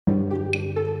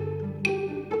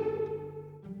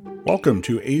Welcome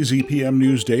to AZPM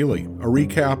News Daily, a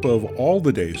recap of all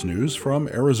the day's news from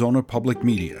Arizona Public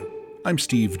Media. I'm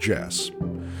Steve Jess.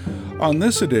 On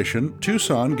this edition,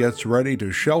 Tucson gets ready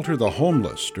to shelter the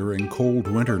homeless during cold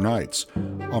winter nights.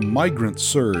 A migrant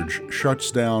surge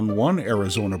shuts down one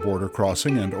Arizona border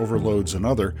crossing and overloads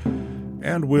another.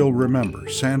 And we'll remember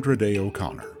Sandra Day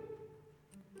O'Connor.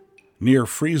 Near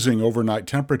freezing overnight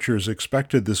temperatures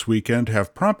expected this weekend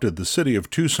have prompted the city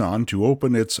of Tucson to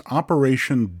open its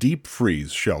Operation Deep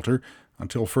Freeze shelter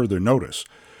until further notice.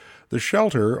 The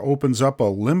shelter opens up a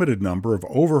limited number of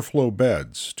overflow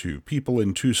beds to people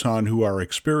in Tucson who are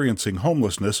experiencing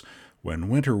homelessness when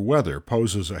winter weather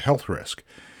poses a health risk.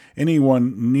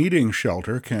 Anyone needing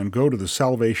shelter can go to the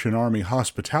Salvation Army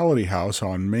Hospitality House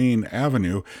on Main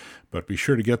Avenue, but be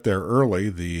sure to get there early.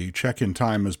 The check-in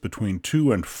time is between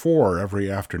 2 and 4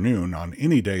 every afternoon on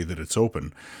any day that it's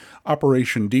open.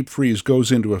 Operation Deep Freeze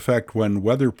goes into effect when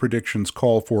weather predictions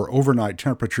call for overnight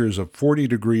temperatures of 40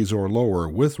 degrees or lower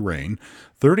with rain,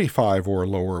 35 or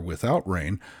lower without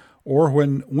rain, or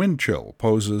when wind chill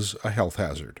poses a health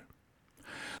hazard.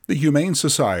 The Humane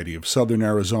Society of Southern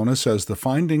Arizona says the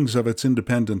findings of its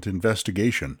independent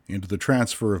investigation into the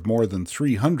transfer of more than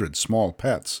 300 small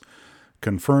pets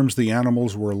confirms the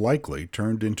animals were likely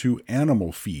turned into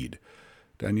animal feed.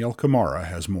 Danielle Camara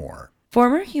has more.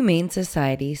 Former Humane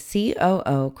Society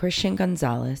COO Christian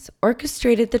Gonzalez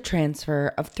orchestrated the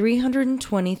transfer of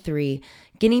 323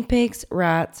 guinea pigs,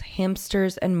 rats,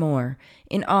 hamsters, and more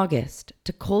in August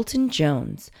to Colton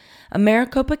Jones, a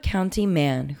Maricopa County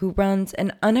man who runs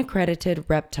an unaccredited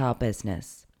reptile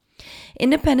business.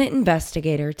 Independent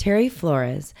investigator Terry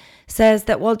Flores says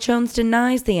that while Jones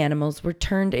denies the animals were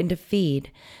turned into feed,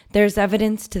 there's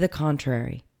evidence to the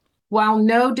contrary. While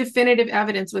no definitive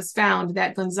evidence was found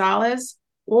that Gonzalez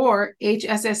or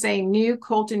HSSA knew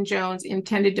Colton Jones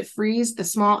intended to freeze the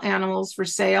small animals for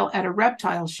sale at a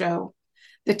reptile show,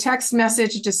 the text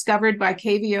message discovered by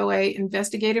KVOA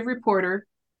investigative reporter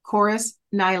Corus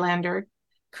Nylander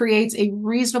creates a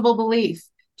reasonable belief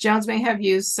Jones may have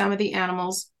used some of the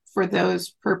animals for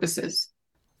those purposes.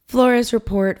 Flores'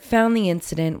 report found the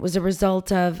incident was a result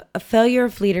of a failure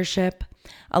of leadership,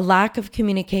 a lack of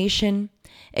communication,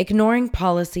 ignoring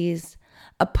policies,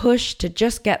 a push to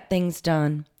just get things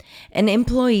done, and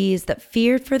employees that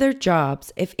feared for their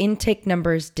jobs if intake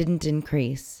numbers didn't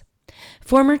increase.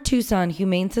 Former Tucson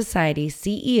Humane Society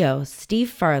CEO Steve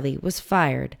Farley was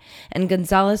fired, and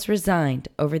Gonzalez resigned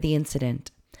over the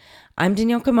incident. I'm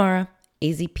Danielle Camara,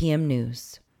 AZPM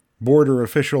News. Border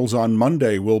officials on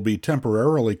Monday will be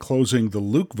temporarily closing the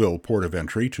Lukeville port of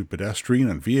entry to pedestrian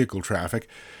and vehicle traffic.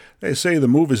 They say the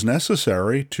move is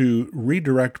necessary to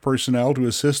redirect personnel to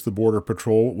assist the Border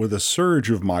Patrol with a surge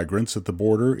of migrants at the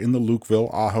border in the Lukeville,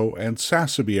 Ajo, and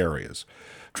Sassabee areas.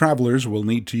 Travelers will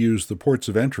need to use the ports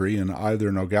of entry in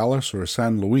either Nogales or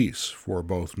San Luis for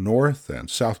both north and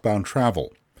southbound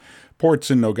travel.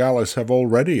 Ports in Nogales have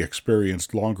already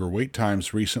experienced longer wait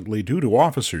times recently due to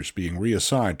officers being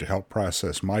reassigned to help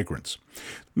process migrants.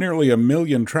 Nearly 1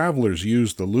 million travelers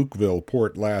used the Lukeville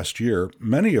port last year.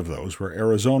 Many of those were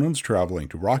Arizonans traveling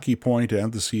to Rocky Point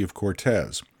and the Sea of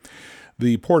Cortez.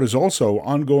 The port is also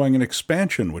ongoing an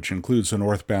expansion, which includes a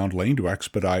northbound lane to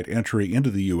expedite entry into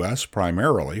the U.S.,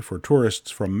 primarily for tourists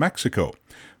from Mexico,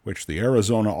 which the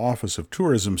Arizona Office of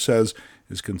Tourism says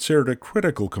is considered a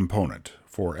critical component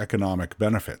for economic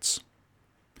benefits.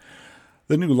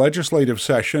 The new legislative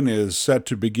session is set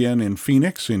to begin in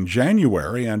Phoenix in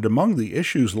January, and among the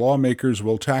issues lawmakers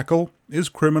will tackle is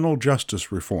criminal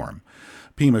justice reform.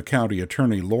 Pima County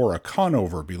Attorney Laura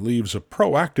Conover believes a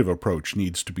proactive approach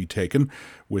needs to be taken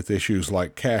with issues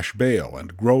like cash bail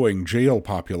and growing jail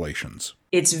populations.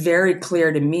 It's very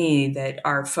clear to me that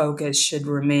our focus should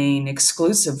remain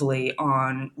exclusively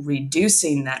on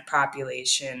reducing that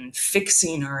population,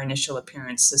 fixing our initial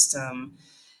appearance system,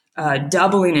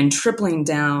 doubling and tripling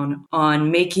down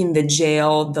on making the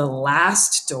jail the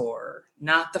last door,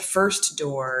 not the first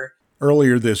door.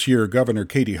 Earlier this year, Governor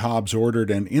Katie Hobbs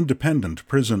ordered an independent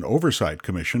prison oversight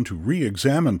commission to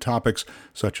re-examine topics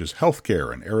such as health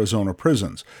care in Arizona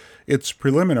prisons. Its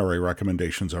preliminary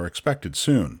recommendations are expected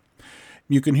soon.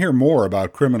 You can hear more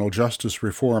about criminal justice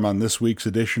reform on this week's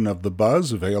edition of The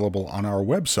Buzz, available on our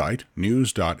website,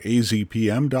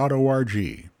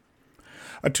 news.azpm.org.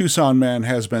 A Tucson man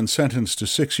has been sentenced to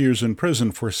 6 years in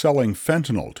prison for selling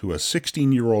fentanyl to a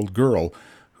 16-year-old girl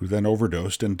who then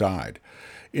overdosed and died.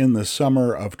 In the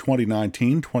summer of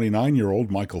 2019,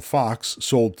 29-year-old Michael Fox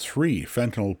sold 3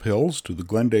 fentanyl pills to the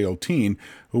Glendale teen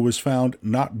who was found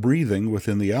not breathing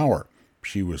within the hour.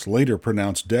 She was later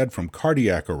pronounced dead from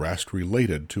cardiac arrest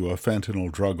related to a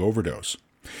fentanyl drug overdose.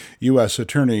 U.S.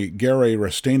 Attorney Gary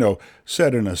Restaino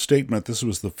said in a statement this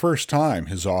was the first time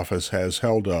his office has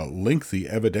held a lengthy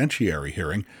evidentiary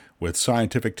hearing with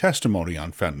scientific testimony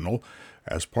on fentanyl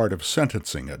as part of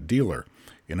sentencing a dealer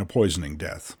in a poisoning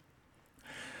death.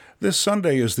 This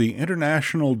Sunday is the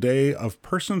International Day of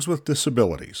Persons with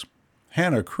Disabilities.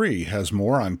 Hannah Cree has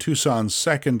more on Tucson's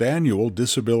second annual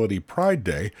Disability Pride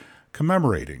Day,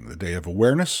 commemorating the day of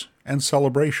awareness and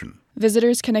celebration.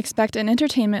 Visitors can expect an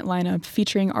entertainment lineup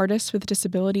featuring artists with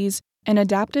disabilities, an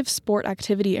adaptive sport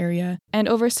activity area, and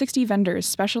over 60 vendors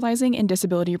specializing in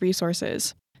disability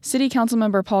resources. City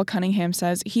Councilmember Paul Cunningham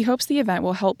says he hopes the event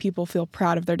will help people feel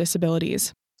proud of their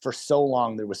disabilities. For so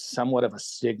long, there was somewhat of a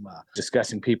stigma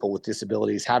discussing people with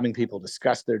disabilities, having people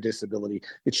discuss their disability.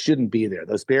 It shouldn't be there.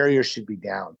 Those barriers should be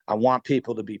down. I want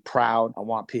people to be proud. I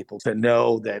want people to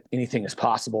know that anything is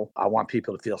possible. I want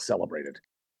people to feel celebrated.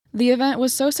 The event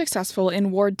was so successful in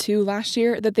Ward 2 last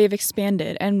year that they've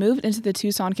expanded and moved into the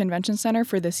Tucson Convention Center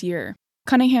for this year.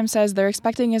 Cunningham says they're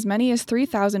expecting as many as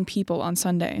 3,000 people on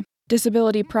Sunday.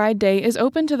 Disability Pride Day is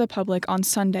open to the public on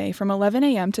Sunday from 11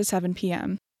 a.m. to 7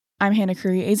 p.m. I'm Hannah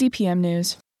Curry, AZPM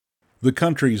News. The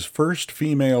country's first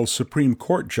female Supreme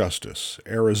Court Justice,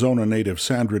 Arizona native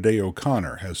Sandra Day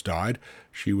O'Connor, has died.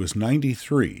 She was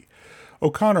 93.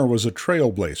 O'Connor was a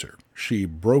trailblazer. She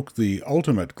broke the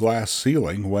ultimate glass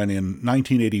ceiling when in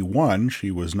 1981 she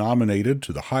was nominated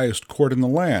to the highest court in the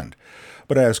land.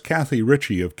 But as Kathy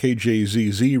Ritchie of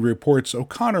KJZZ reports,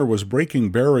 O'Connor was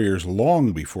breaking barriers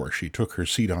long before she took her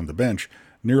seat on the bench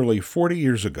nearly 40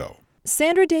 years ago.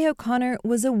 Sandra Day O'Connor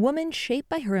was a woman shaped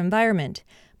by her environment.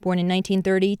 Born in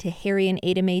 1930 to Harry and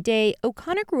Ada Mae Day,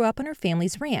 O'Connor grew up on her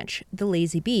family's ranch, the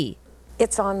Lazy Bee.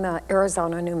 It's on the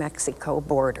Arizona-New Mexico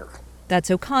border.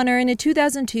 That's O'Connor in a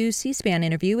 2002 C-SPAN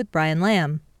interview with Brian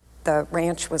Lamb. The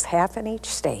ranch was half in each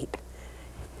state,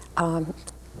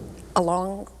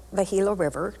 along the Gila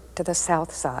River to the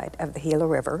south side of the Gila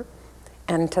River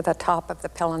and to the top of the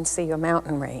Palencia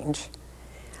mountain range.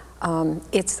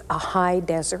 It's a high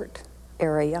desert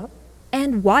area.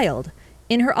 And wild.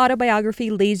 In her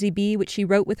autobiography, Lazy Bee, which she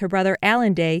wrote with her brother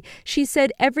Alan Day, she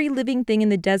said every living thing in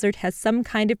the desert has some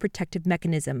kind of protective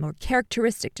mechanism or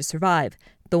characteristic to survive.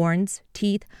 Thorns,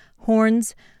 teeth,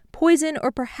 horns, poison,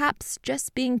 or perhaps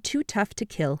just being too tough to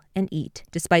kill and eat.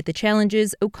 Despite the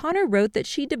challenges, O'Connor wrote that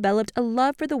she developed a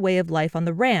love for the way of life on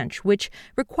the ranch, which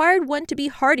required one to be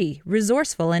hardy,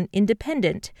 resourceful, and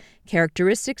independent,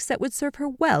 characteristics that would serve her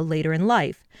well later in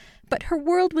life. But her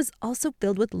world was also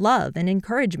filled with love and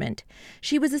encouragement.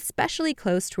 She was especially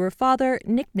close to her father,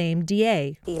 nicknamed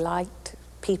D.A. He liked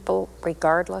people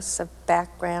regardless of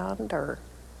background or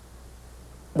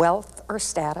wealth or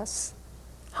status,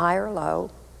 high or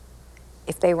low.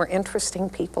 If they were interesting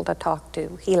people to talk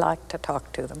to, he liked to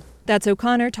talk to them. That's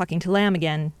O'Connor talking to Lamb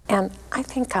again. And I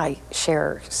think I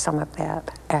share some of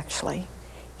that, actually.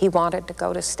 He wanted to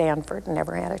go to Stanford and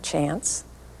never had a chance.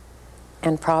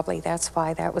 And probably that's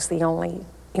why that was the only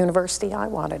university I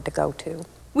wanted to go to.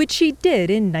 Which she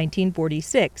did in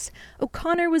 1946.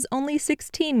 O'Connor was only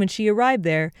 16 when she arrived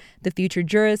there. The future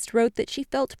jurist wrote that she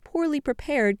felt poorly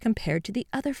prepared compared to the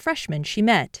other freshmen she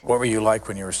met. What were you like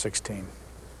when you were 16?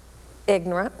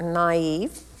 Ignorant and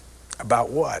naive.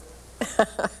 About what?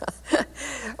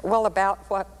 Well, about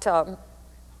what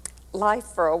life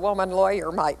for a woman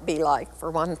lawyer might be like, for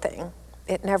one thing.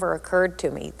 It never occurred to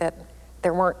me that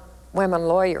there weren't women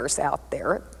lawyers out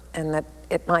there and that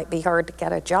it might be hard to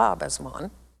get a job as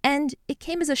one. And it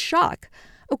came as a shock.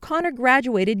 O'Connor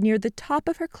graduated near the top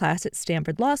of her class at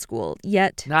Stanford Law School,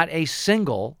 yet not a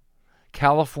single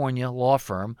California law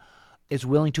firm is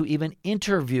willing to even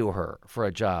interview her for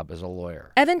a job as a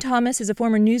lawyer. Evan Thomas is a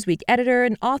former Newsweek editor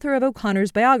and author of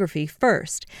O'Connor's biography,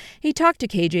 First. He talked to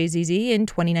KJZZ in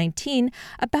 2019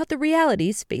 about the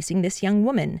realities facing this young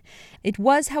woman. It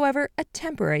was, however, a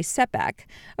temporary setback.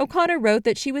 O'Connor wrote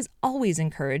that she was always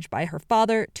encouraged by her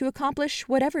father to accomplish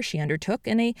whatever she undertook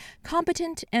in a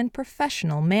competent and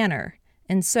professional manner.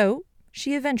 And so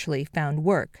she eventually found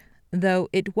work, though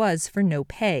it was for no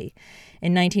pay.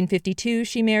 In 1952,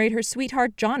 she married her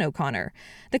sweetheart, John O'Connor.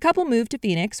 The couple moved to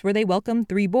Phoenix, where they welcomed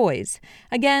 3 boys.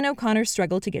 Again, O'Connor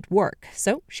struggled to get work,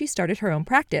 so she started her own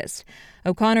practice.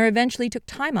 O'Connor eventually took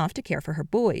time off to care for her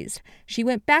boys. She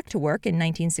went back to work in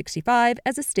 1965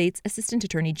 as a state's assistant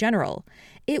attorney general.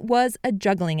 It was a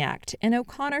juggling act, and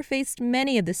O'Connor faced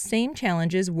many of the same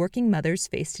challenges working mothers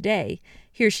face today.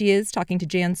 Here she is talking to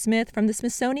Jan Smith from the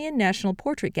Smithsonian National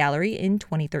Portrait Gallery in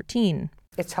 2013.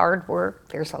 It's hard work.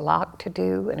 There's a lot to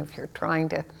do, and if you're trying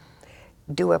to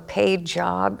do a paid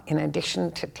job in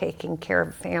addition to taking care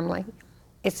of family,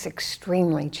 it's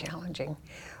extremely challenging.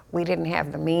 We didn't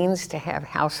have the means to have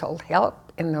household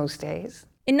help in those days.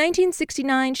 In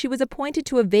 1969, she was appointed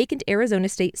to a vacant Arizona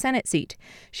State Senate seat.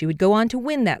 She would go on to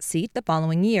win that seat the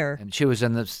following year. And she was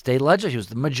in the state legislature. She was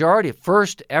the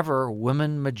first ever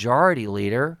woman majority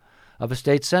leader of a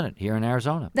state senate here in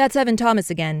Arizona. That's Evan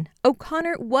Thomas again.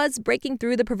 O'Connor was breaking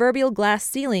through the proverbial glass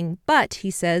ceiling, but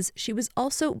he says she was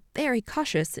also very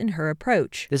cautious in her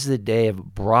approach. This is the day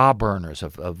of bra burners,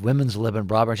 of women's lib and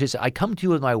bra burners. She said, I come to you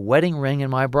with my wedding ring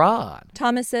and my bra.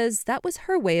 Thomas says that was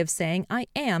her way of saying, I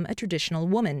am a traditional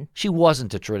woman. She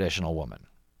wasn't a traditional woman.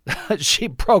 She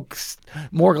broke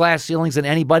more glass ceilings than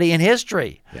anybody in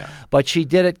history. Yeah. But she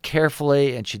did it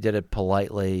carefully, and she did it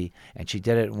politely, and she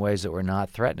did it in ways that were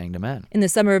not threatening to men. In the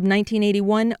summer of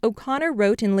 1981, O'Connor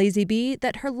wrote in Lazy Bee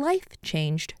that her life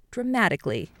changed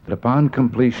dramatically. Upon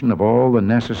completion of all the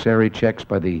necessary checks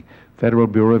by the Federal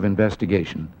Bureau of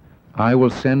Investigation, I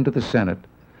will send to the Senate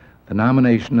the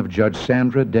nomination of Judge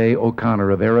Sandra Day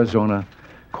O'Connor of Arizona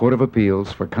Court of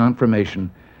Appeals for confirmation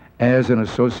as an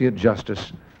Associate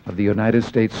Justice of the United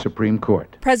States Supreme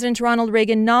Court. President Ronald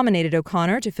Reagan nominated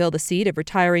O'Connor to fill the seat of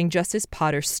retiring Justice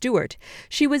Potter Stewart.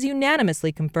 She was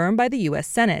unanimously confirmed by the U.S.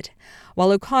 Senate.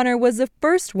 While O'Connor was the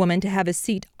first woman to have a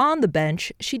seat on the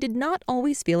bench, she did not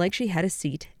always feel like she had a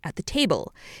seat at the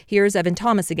table. Here's Evan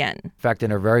Thomas again. In fact, in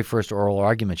her very first oral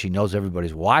argument, she knows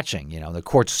everybody's watching. The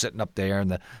court's sitting up there and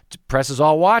the press is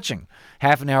all watching.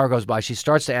 Half an hour goes by. She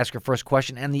starts to ask her first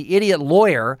question, and the idiot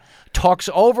lawyer talks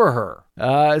over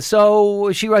her.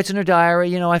 So she writes in her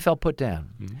diary, I felt put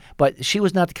down. Mm-hmm. But she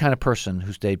was not the kind of person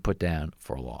who stayed put down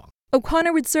for long.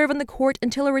 O'Connor would serve on the court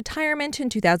until her retirement in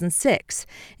 2006.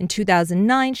 In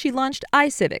 2009, she launched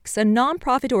iCivics, a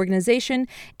nonprofit organization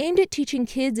aimed at teaching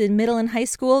kids in middle and high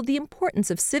school the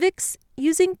importance of civics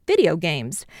using video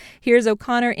games. Here's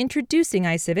O'Connor introducing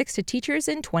iCivics to teachers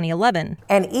in 2011.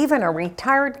 And even a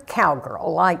retired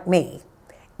cowgirl like me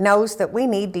knows that we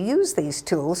need to use these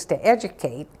tools to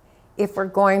educate if we're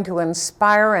going to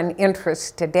inspire and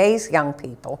interest today's young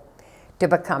people to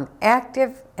become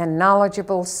active and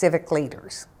knowledgeable civic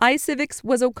leaders. iCivics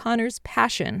was O'Connor's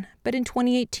passion, but in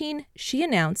 2018, she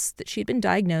announced that she'd been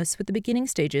diagnosed with the beginning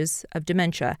stages of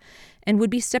dementia and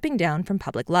would be stepping down from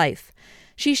public life.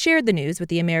 She shared the news with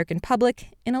the American public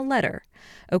in a letter.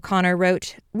 O'Connor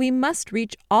wrote, "We must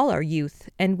reach all our youth,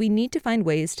 and we need to find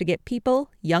ways to get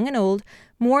people, young and old,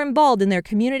 more involved in their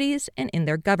communities and in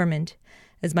their government.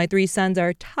 As my 3 sons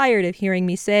are tired of hearing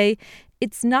me say,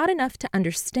 it's not enough to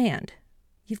understand.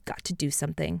 You've got to do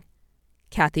something."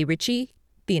 Kathy Ritchie,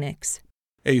 Phoenix.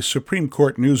 A Supreme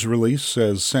Court news release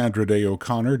says Sandra Day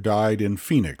O'Connor died in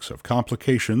Phoenix of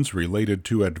complications related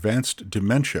to advanced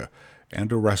dementia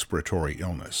and a respiratory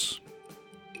illness.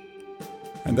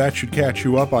 And that should catch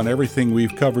you up on everything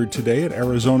we've covered today at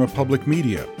Arizona Public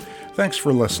Media. Thanks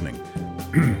for listening.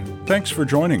 Thanks for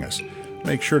joining us.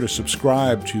 Make sure to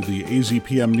subscribe to the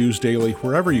AZPM News Daily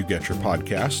wherever you get your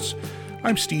podcasts.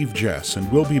 I'm Steve Jess,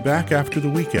 and we'll be back after the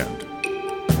weekend.